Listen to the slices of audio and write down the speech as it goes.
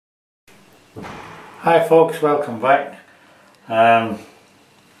Hi folks, welcome back.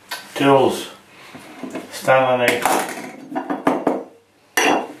 Tools, Stanley knife,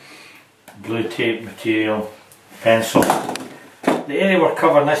 blue tape material, pencil. The area we're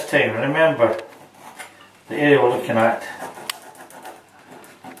covering this time, remember the area we're looking at.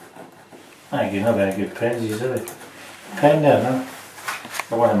 Again, not very good pens, is it? Pen there, no?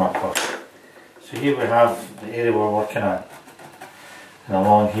 Got one in my pocket. So here we have the area we're working at. And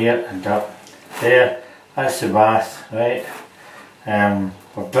along here and up there, that's the bath, right?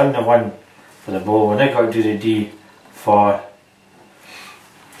 We've done the one for the bowl, we're now got to do the D for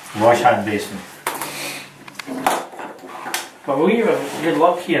wash hand basin. But we have good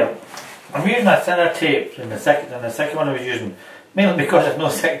luck here. I'm using a thinner tape than the second one I was using, mainly because there's no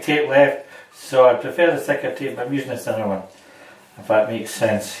thick tape left, so I prefer the thicker tape, but I'm using a thinner one, if that makes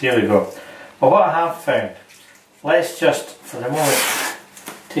sense. Here we go. Well, what I have found, let's just, for the moment,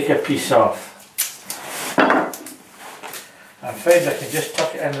 take a piece off. I found I can just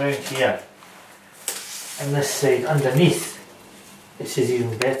tuck it in around here, and this side underneath. This is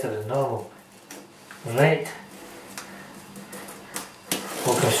even better than normal. Right?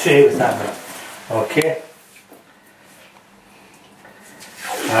 We'll go straight with that bit. Okay?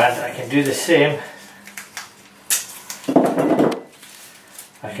 And I can do the same.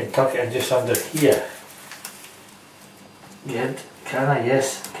 I can tuck it in just under here. Yeah, can I?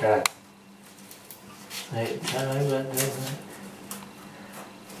 Yes, I can. Right, can I?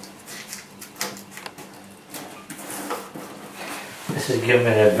 This is giving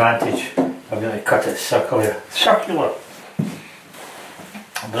me the advantage of being able to cut it circular.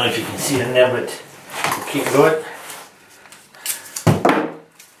 I don't know if you can see in there, but we'll keep going.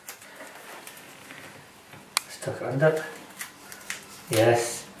 Stuck it under.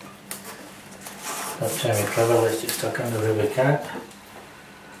 Yes. Not trying to be clever, let's just tuck under where we can.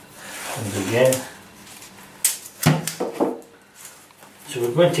 And again. So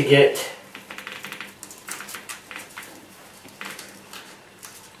we're going to get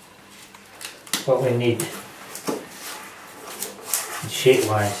what we need shape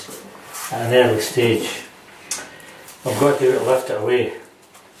wise at an early stage. I've got to lift it away.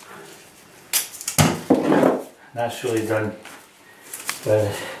 That's really done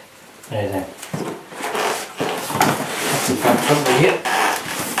with anything. That's over here.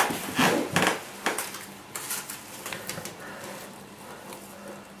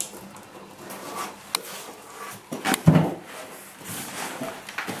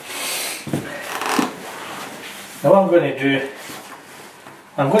 Now what I'm going to do,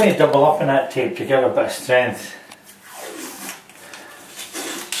 I'm going to double up on that tape to give a bit of strength.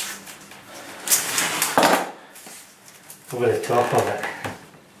 Over the top of it.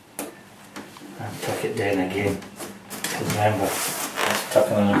 And tuck it down again. Because remember, it's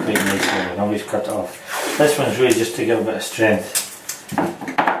tucking on quite nicely, and always cut it off. This one's really just to give a bit of strength.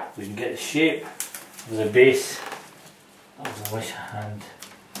 We can get the shape of the base of the wash hand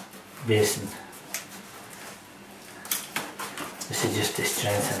basin. This is just to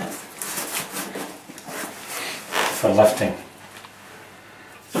strengthen it for lifting.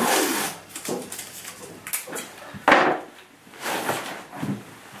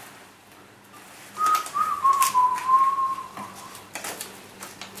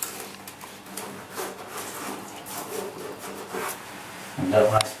 And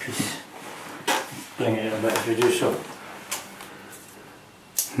that last piece, bring it in a bit as we do so.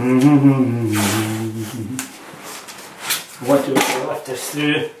 What do we lift this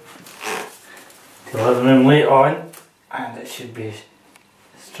through to the living room later on, and it should be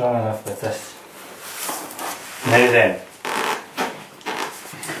strong enough with this. Now then,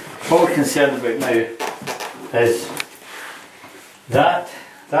 what we're concerned about now is that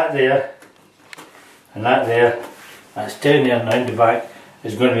there and that there, that's down there and round the back,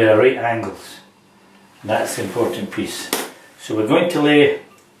 is going to be at right angles. And that's the important piece. So we're going to lay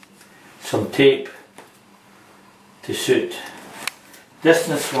some tape to suit.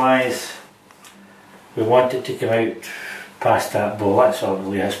 Distance wise, we want it to come out past that bowl, that's all it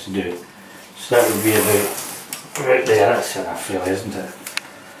really has to do. So that would be about right there, that's enough really, isn't it?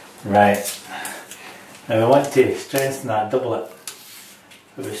 Right. Now we want to strengthen that, double it.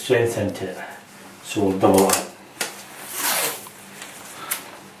 Put the strength into it. So we'll double it.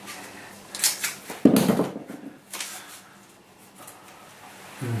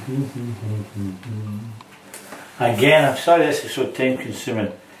 Again, I'm sorry this is so time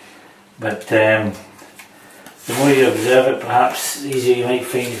consuming, but the more you observe it, perhaps the easier you might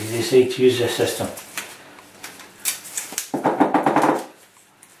find if you decide to use this system.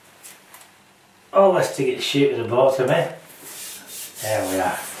 All this to get the shape of the bottom, eh? There we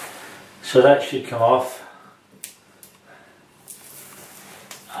are. So that should come off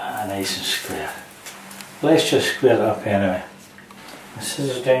nice and square. Let's just square it up anyway. The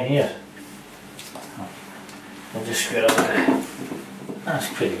scissors down here. I'll just square it up there. That's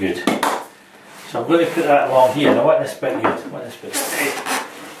pretty good. So I'm going to put that along here. I want this bit good. I want this bit tight.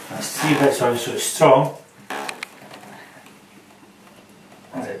 That's 3 bits on so it's strong.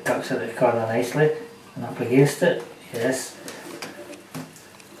 As it tucks into the corner nicely and up against it. Yes.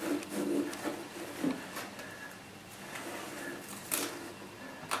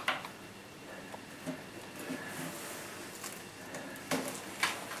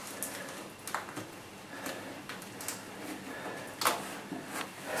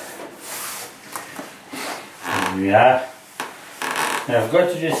 There we are. Now I've got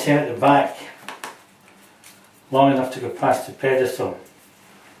to just cement the back long enough to go past the pedestal.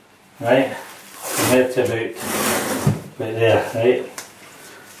 Right? From there to about there, right?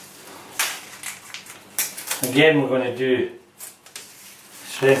 Again we're going to do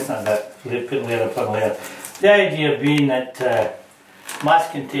strengthen that, putting layer upon layer. The idea being that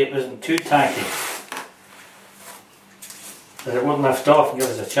masking tape isn't too tacky, that it won't lift off and give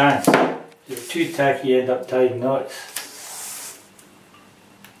us a chance. If it's too tacky you end up tying knots.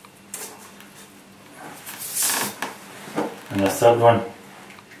 And the third one.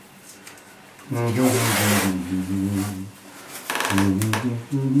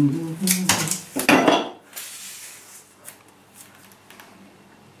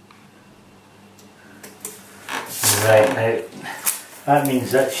 Right, now that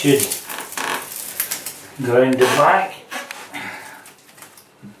means that should go around the back.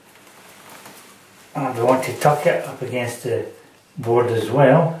 And we want to tuck it up against the board as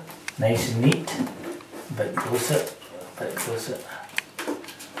well, nice and neat. A bit closer, a bit closer.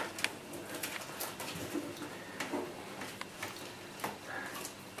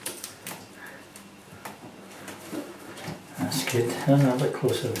 That's good. No, a bit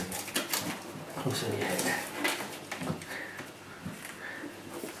closer. Closer yet.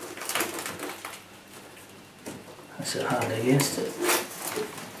 That's it hard against it.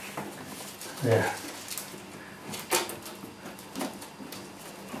 There.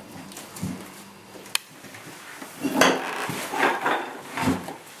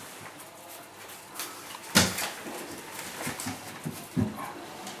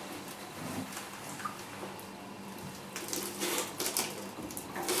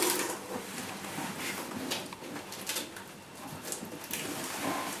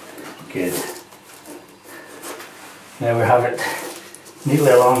 Good. Now we have it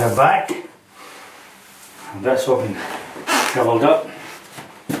neatly along the back. And that's all been doubled up.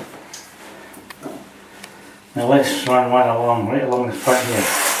 Now let's run one along, right along the front here.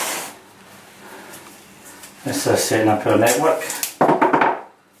 This is setting up our network.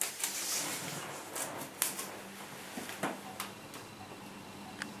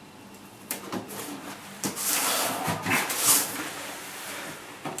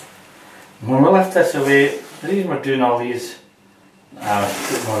 When we lift this away, the reason we're doing all these, I'll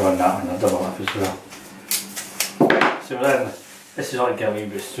put more on that one, I'll double up as well. So then, this is all to give a wee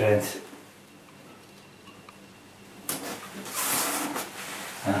bit of strength.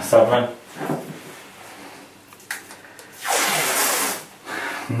 And a third one.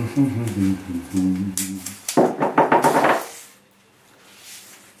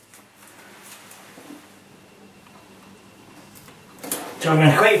 So I'm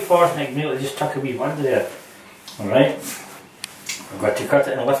going to quite fortunate to just tuck a wee one there. Alright. I've got to cut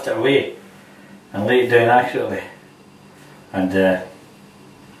it and lift it away and lay it down accurately. And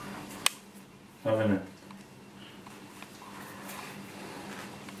loving it.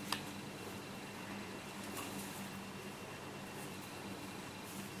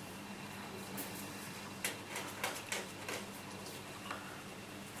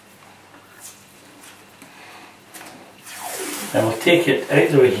 And we'll take it out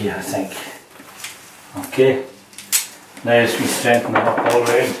the way here, I think. Okay. Now as we strengthen it up all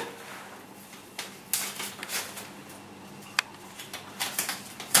round.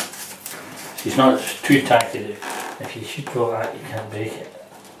 It's not too tacky. If you should go like that, you can't break it.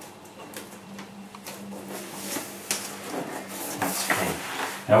 That's great.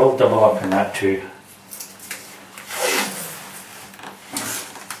 Now we'll double up in that too.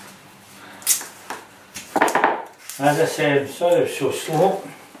 As I said, I'm sorry it's so slow.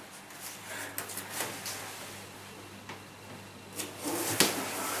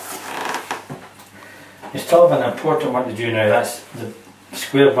 It's still an important one to do now. That's the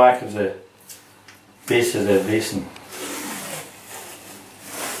square back of the base of the basin.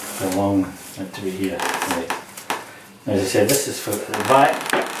 Along it to be here. Right. As I said, this is for the back.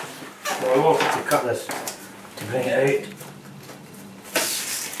 So I will have to cut this to bring it out.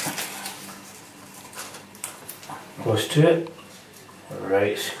 Close to it.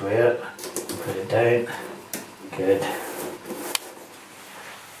 Right square. Put it down. Good.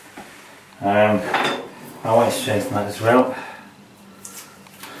 I want to strengthen that as well.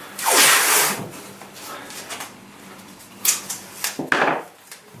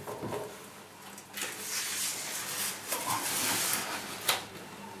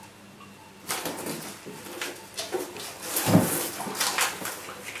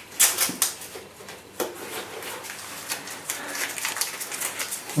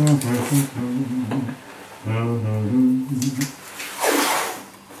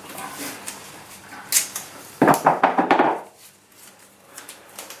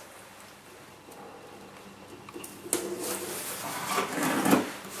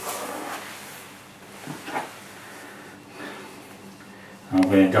 I'm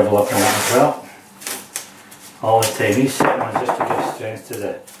going to double up on that as well. All the time, these second ones just to give strength to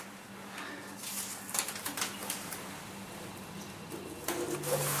the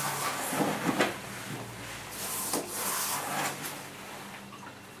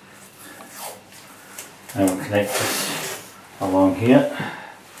and we'll connect this along here.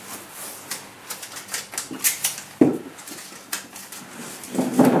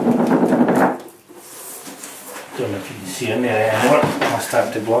 Don't know if you can see in there anymore. I'll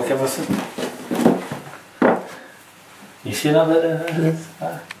start to block everything. You see that bit there? Yes.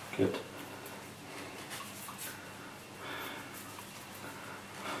 Ah, good.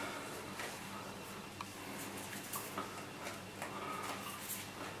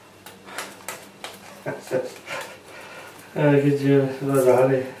 Good job, well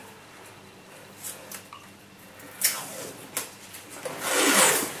done.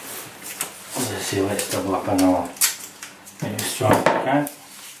 Let's see, let's double up another. Make it strong if I can.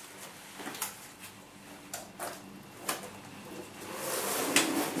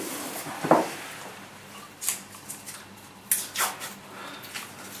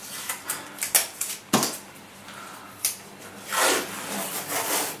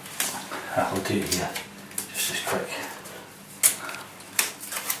 I'll do it here, just as quick.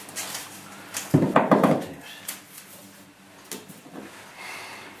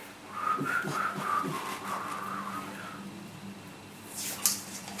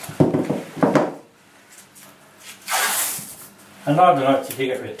 In order not to take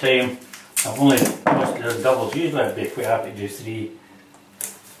it for time, I've only mostly done doubles. Usually I'd be quite happy to do 3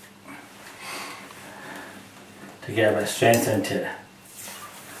 to get a bit of strength into it.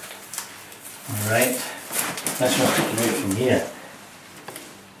 Alright, this one's taken out from here.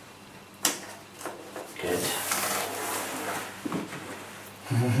 Good.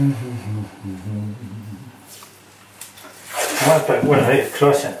 I want to put one right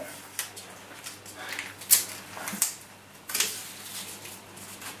across it.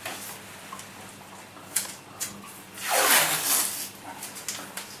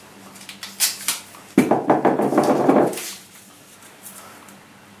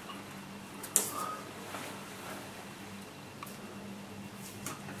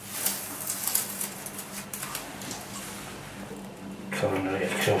 Coming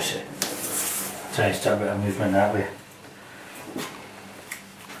right across it. Try and start a bit of movement that way.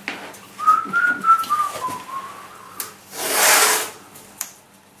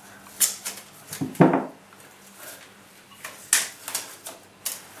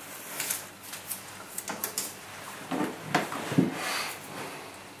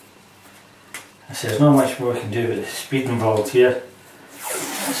 So there's not much more we can do with the speed involved here.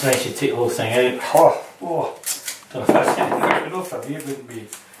 It's nice you take the whole thing out. Oh. Don't know if that's getting quick enough for me, it wouldn't be.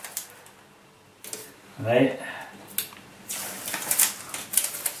 Right.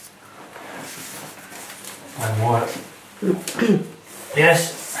 One more.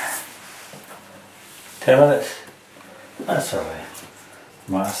 Yes. 10 minutes. That's alright.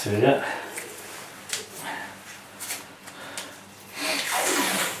 Matter through it.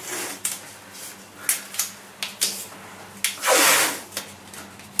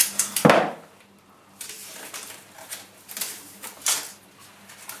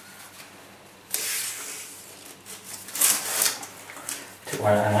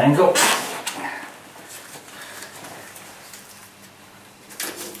 One at an angle.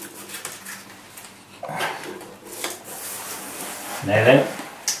 Now then,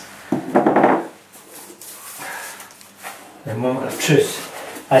 the moment of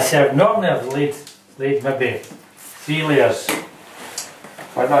truth. I said normally I've laid maybe 3 layers,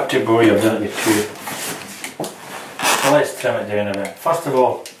 but not to bore you, I've done it with 2. So let's trim it down a bit. First of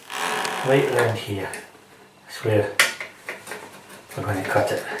all, right around here is where we're going to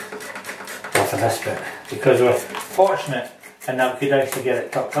cut it. for this bit, because we're fortunate in that we could actually get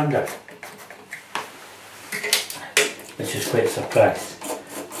it tucked under, which is quite a surprise.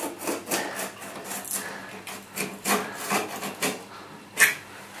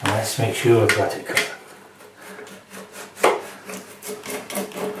 And let's make sure we've got it cut.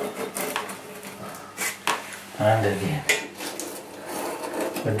 And again.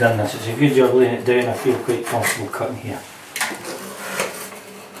 We've done this. It's a good job laying it down. I feel quite comfortable cutting here.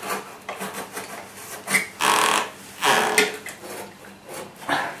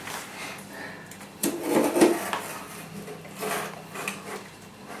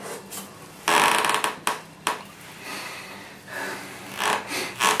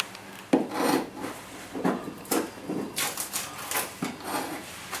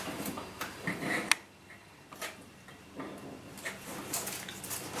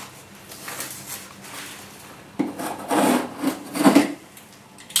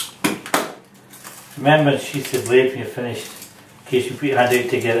 Remember, sheath the blade when you're finished, in case you put your hand out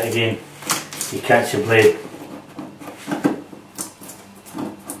to get it again, you catch the blade,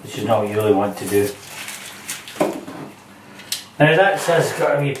 which is not what you really want to do. Now that says it's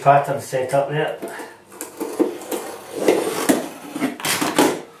got a wee pattern set up there.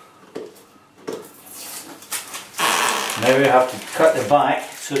 Now we have to cut the back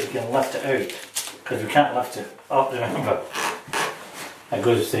so we can lift it out, because we can't lift it up, remember. That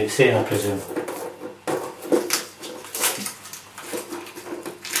goes without saying, I presume.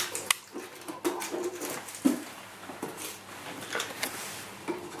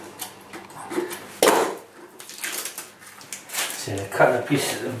 So cut the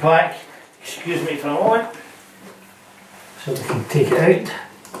piece at the back, excuse me for a moment, so we can take it out.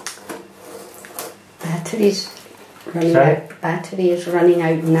 Battery's running out. Battery is running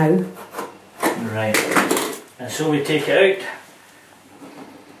out now. Right, and so we take it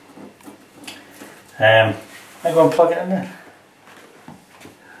out. I'm going to plug it in there.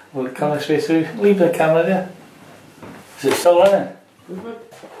 Will it come this way through? Leave the camera there. Is it still running?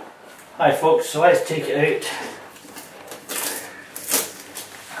 Hi folks, so let's take it out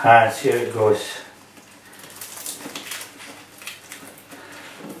and see how it goes.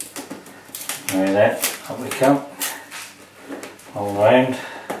 Right then, up we come, all round,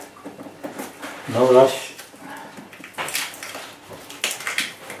 no rush.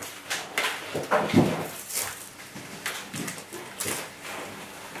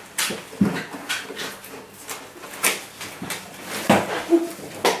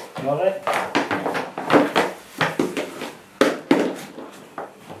 You alright?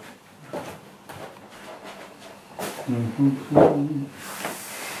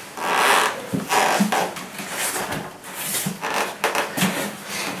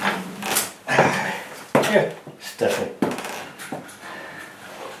 Yeah, stiffy.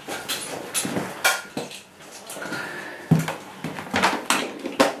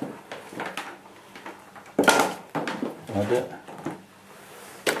 A bit.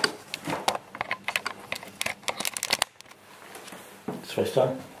 Switched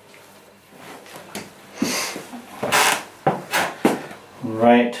on.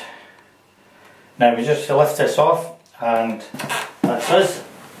 Right. Now we just lift this off, and that's us.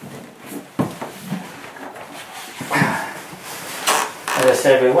 As I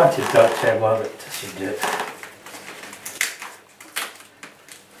said, we wanted dark treble, but this should do it.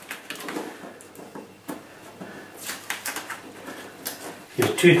 If it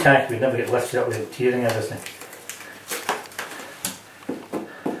was too tacky, we'd never get lifted up without tearing everything.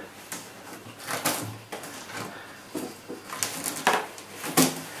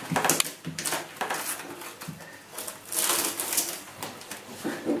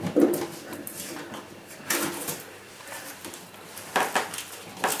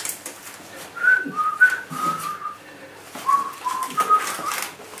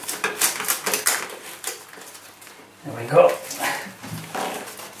 There we go.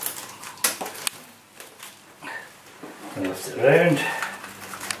 Lift it round.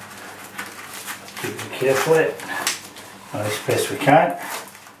 Keep it carefully. As best we can.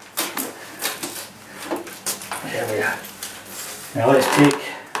 There we are. Now let's take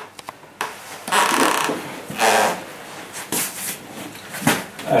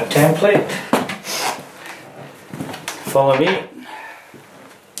our template. Follow me.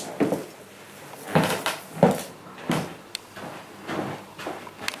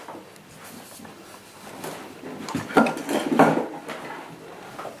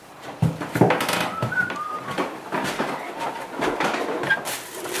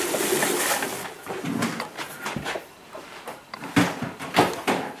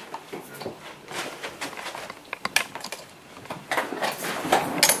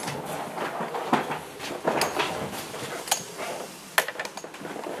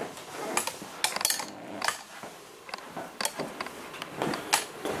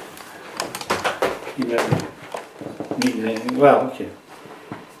 well, okay.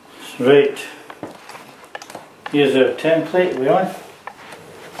 Right. Here's our template we on.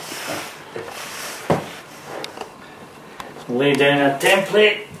 Lay down a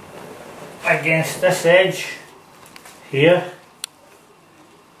template against this edge here.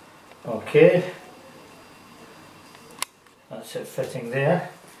 Okay. That's it fitting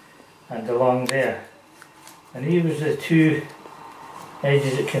there and along there. And here was the two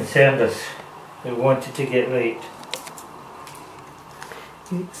edges that concerned us. We wanted to get right.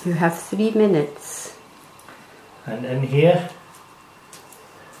 You have 3 minutes. And in here,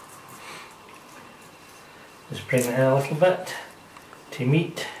 just bring it in a little bit to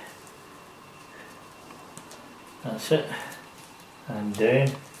meet. That's it. And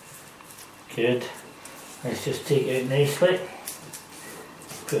down. Good. Let's just take it out nicely.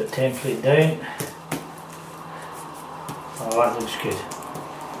 Put a template down. Oh, that looks good.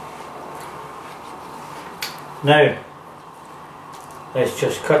 Now, let's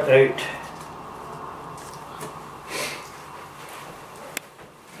just cut out.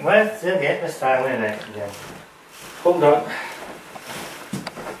 Well, still get the style in it again. Hold on.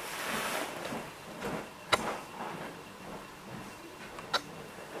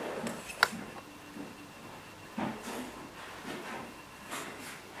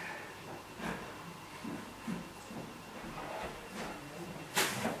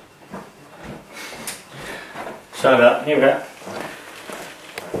 So that, here we go.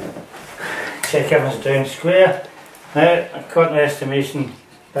 Check everything's down square. Now, according to estimation,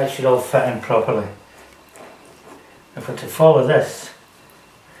 that should all fit in properly. If we're to follow this,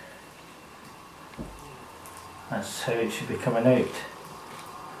 that's how it should be coming out.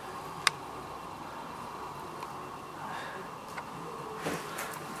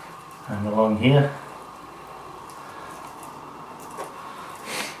 And along here.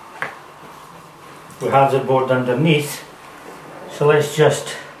 We have the board underneath, so let's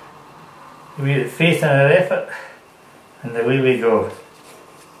just give faith in our effort, and away we go.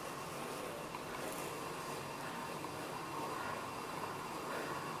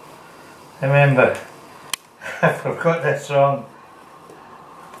 Remember, if I've got this wrong,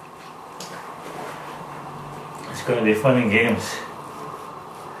 it's going to be fun and games.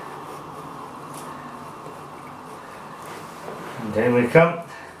 And down we come.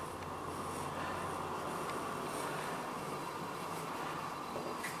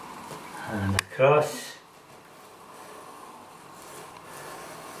 And across.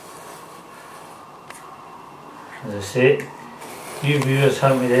 As I say, you viewers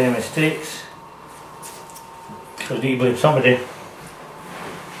haven't made any mistakes, so you need to blame somebody.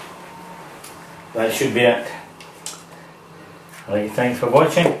 That should be it. I'd like to thank you for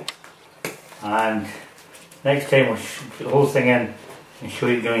watching, and next time we'll put the whole thing in and show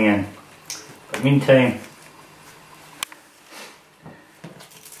you going in. But meantime,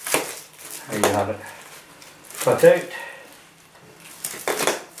 there you have it. Cut out.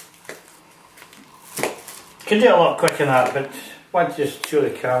 Can do it a lot quicker than that, but I want to just show the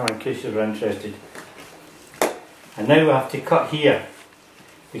camera in case you're interested. And now we have to cut here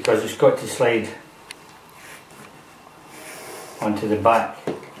because it's got to slide onto the back.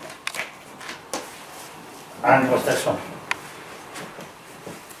 And what's this one?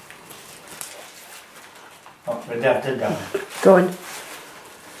 Oh, we did that one. Go on.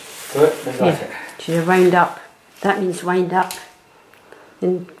 Do it, we got it. Should you wind up? That means wind up.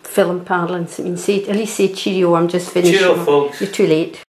 In film parlance, it means say, at least say cheerio, I'm just finishing. Cheerio, folks. You're too late.